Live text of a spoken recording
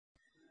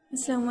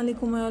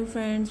Assalamualaikum my all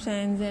friends,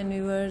 fans and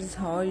viewers.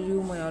 How are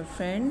you my all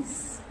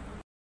friends?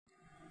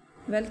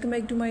 Welcome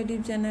back to my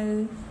YouTube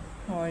channel.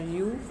 How are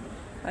you?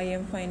 I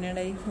am fine and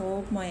I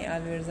hope my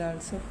all viewers are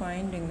also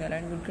fine, doing well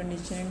and good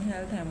condition and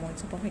health. I am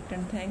also perfect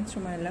and thanks to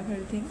my love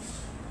everything.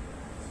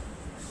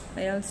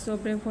 I also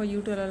pray for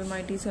you to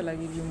Almighty, so Allah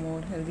give you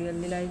more healthy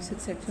life,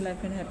 successful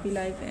life and happy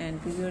life,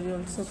 and please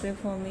also pray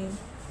for me.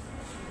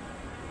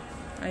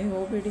 I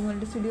hope reading all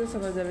this video so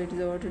far the wait is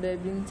over. Today I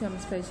bring some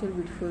special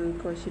beautiful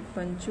crochet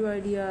poncho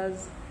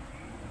ideas.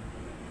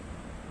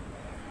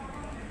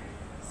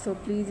 So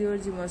please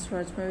viewers, you must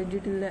watch my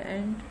video till the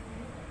end.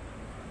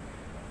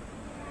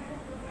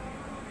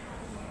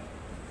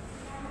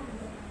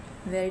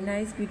 Very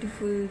nice,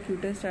 beautiful,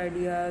 cutest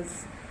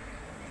ideas,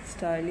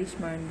 stylish,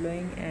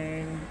 mind-blowing,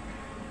 and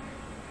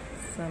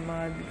some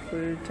are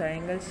beautiful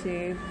triangle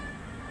shape,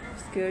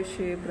 square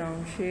shape,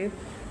 round shape,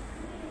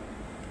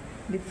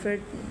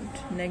 different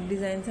neck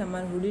designs, some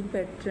are hooded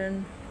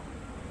pattern,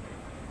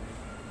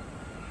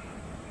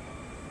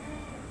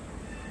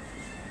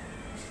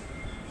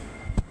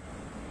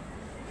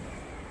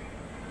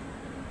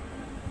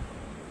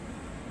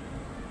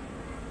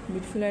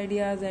 beautiful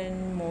ideas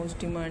and most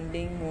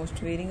demanding,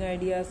 most wearing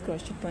ideas,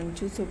 crochet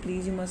poncho. So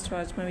please you must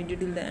watch my video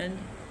till the end.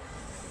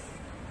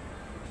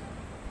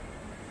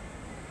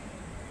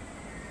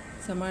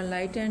 Some are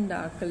light and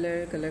dark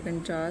color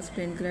contrast,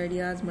 plain color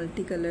ideas,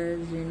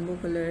 multicolors, rainbow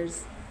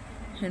colors,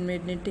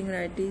 handmade knitting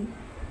variety.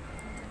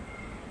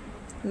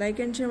 Like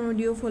and share my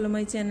video, follow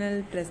my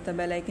channel, press the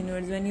bell icon.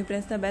 When you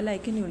press the bell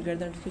icon, you will get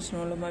the notification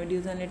of all of my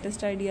videos and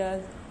latest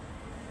ideas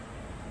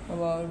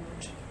about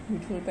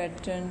beautiful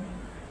pattern,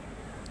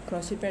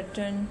 crochet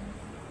pattern.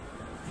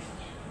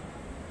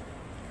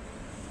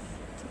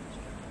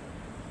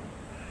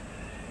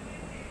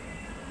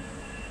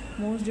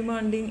 Most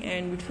demanding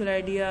and beautiful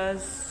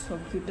ideas, so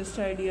cutest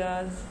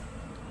ideas.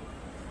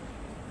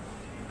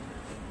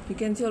 You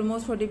can see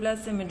almost 40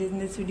 plus images in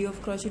this video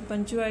of crochet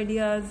poncho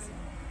ideas,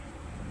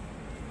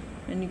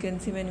 and you can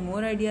see many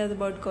more ideas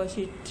about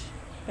crochet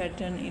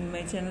pattern in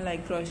my channel,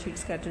 like crochet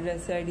scattered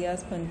dress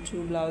ideas,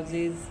 poncho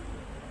blouses,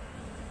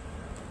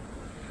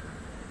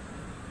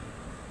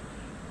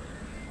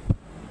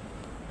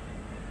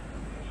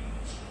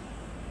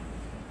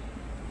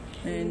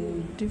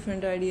 and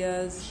different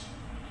ideas.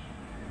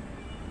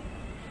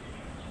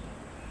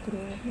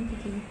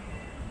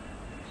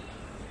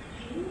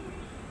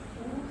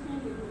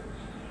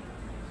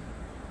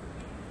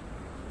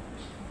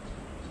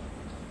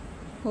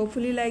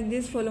 Hopefully like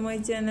this, follow my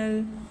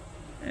channel,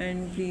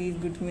 and please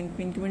go to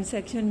in comment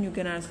section. You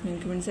can ask me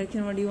in comment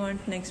section what do you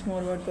want next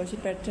more about crochet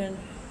pattern.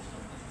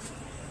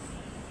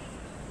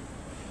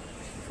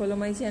 Follow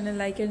my channel,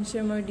 like and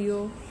share my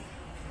video.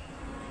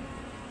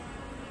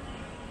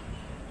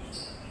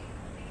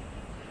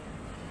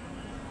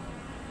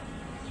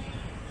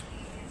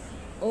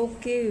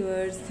 Okay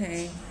viewers,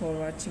 thanks for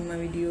watching my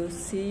video.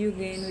 See you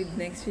again with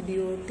next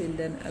video. Till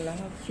then, Allah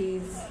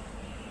Hafiz.